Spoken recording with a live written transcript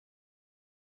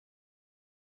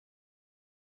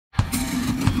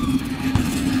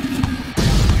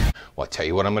tell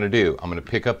you what I'm going to do. I'm going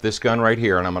to pick up this gun right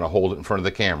here and I'm going to hold it in front of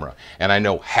the camera. And I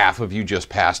know half of you just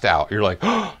passed out. You're like,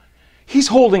 oh, he's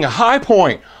holding a high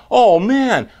point. Oh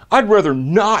man, I'd rather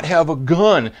not have a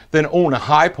gun than own a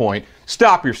high point.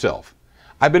 Stop yourself.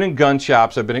 I've been in gun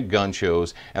shops, I've been at gun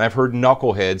shows, and I've heard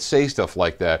knuckleheads say stuff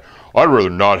like that. I'd rather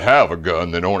not have a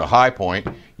gun than own a high point.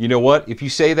 You know what? If you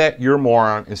say that, you're a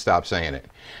moron, and stop saying it.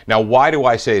 Now, why do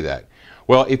I say that?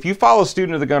 Well, if you follow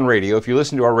Student of the Gun Radio, if you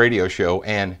listen to our radio show,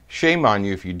 and shame on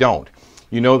you if you don't,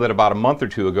 you know that about a month or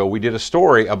two ago, we did a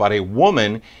story about a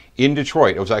woman in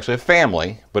Detroit. It was actually a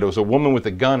family, but it was a woman with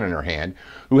a gun in her hand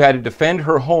who had to defend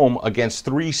her home against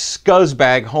 3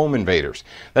 scuzzbag home invaders.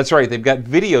 That's right, they've got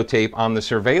videotape on the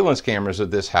surveillance cameras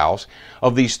of this house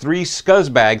of these 3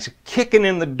 scuzzbags kicking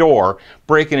in the door,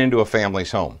 breaking into a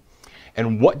family's home.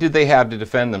 And what did they have to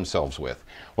defend themselves with?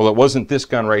 Well, it wasn't this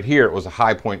gun right here. It was a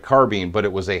high-point carbine, but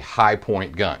it was a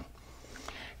high-point gun.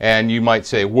 And you might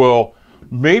say, well,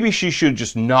 maybe she should have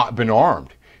just not been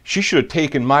armed. She should have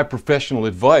taken my professional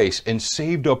advice and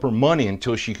saved up her money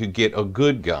until she could get a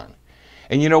good gun.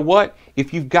 And you know what?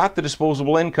 If you've got the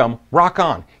disposable income, rock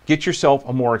on. Get yourself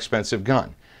a more expensive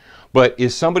gun. But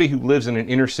is somebody who lives in an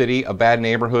inner city, a bad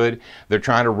neighborhood, they're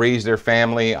trying to raise their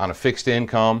family on a fixed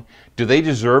income, do they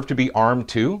deserve to be armed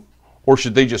too? Or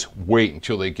should they just wait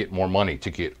until they get more money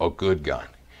to get a good gun?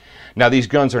 Now, these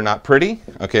guns are not pretty.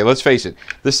 Okay, let's face it.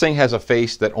 This thing has a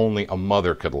face that only a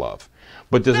mother could love.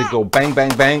 But does it go bang,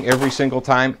 bang, bang every single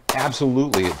time?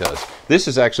 Absolutely it does. This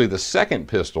is actually the second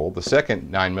pistol, the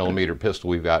second 9mm pistol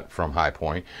we've got from High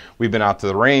Point. We've been out to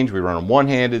the range. We run them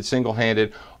one-handed,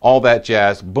 single-handed, all that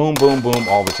jazz. Boom, boom, boom,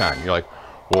 all the time. You're like,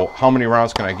 well, how many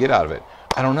rounds can I get out of it?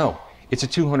 I don't know. It's a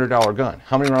 $200 gun.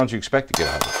 How many rounds do you expect to get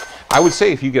out of it? I would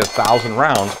say if you get 1,000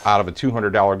 rounds out of a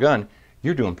 $200 gun,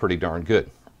 you're doing pretty darn good.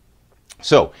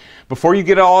 So, before you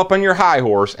get all up on your high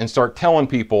horse and start telling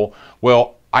people,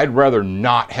 well, I'd rather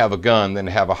not have a gun than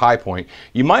have a high point,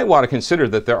 you might want to consider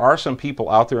that there are some people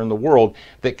out there in the world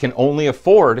that can only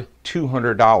afford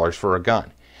 $200 for a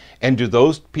gun. And do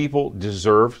those people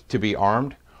deserve to be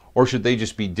armed? Or should they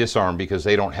just be disarmed because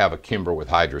they don't have a Kimber with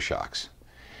Hydra shocks?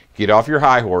 Get off your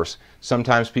high horse.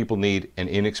 Sometimes people need an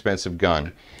inexpensive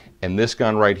gun. And this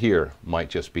gun right here might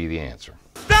just be the answer.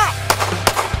 Stop!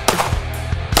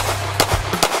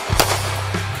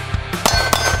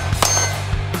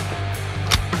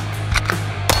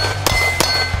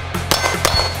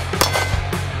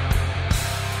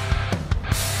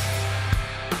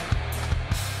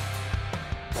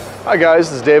 Hi guys,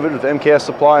 this is David with MKS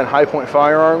Supply and High Point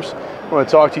Firearms. I want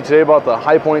to talk to you today about the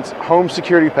High Point's Home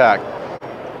Security Pack.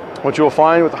 What you will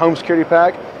find with the Home Security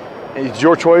Pack is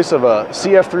your choice of a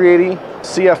CF380,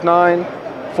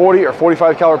 CF9, 40 or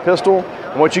 45 caliber pistol.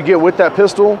 And what you get with that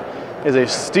pistol is a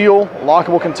steel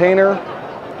lockable container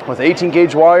with 18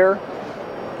 gauge wire.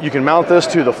 You can mount this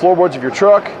to the floorboards of your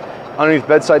truck, underneath the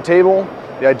bedside table.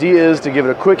 The idea is to give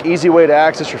it a quick, easy way to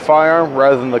access your firearm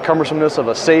rather than the cumbersomeness of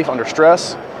a safe under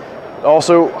stress.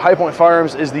 Also, High Point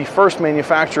Firearms is the first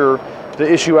manufacturer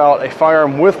to issue out a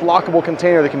firearm with lockable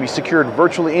container that can be secured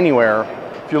virtually anywhere.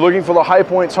 If you're looking for the High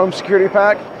Point's Home Security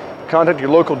Pack, contact your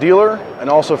local dealer, and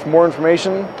also for more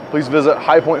information, please visit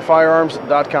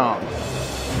highpointfirearms.com.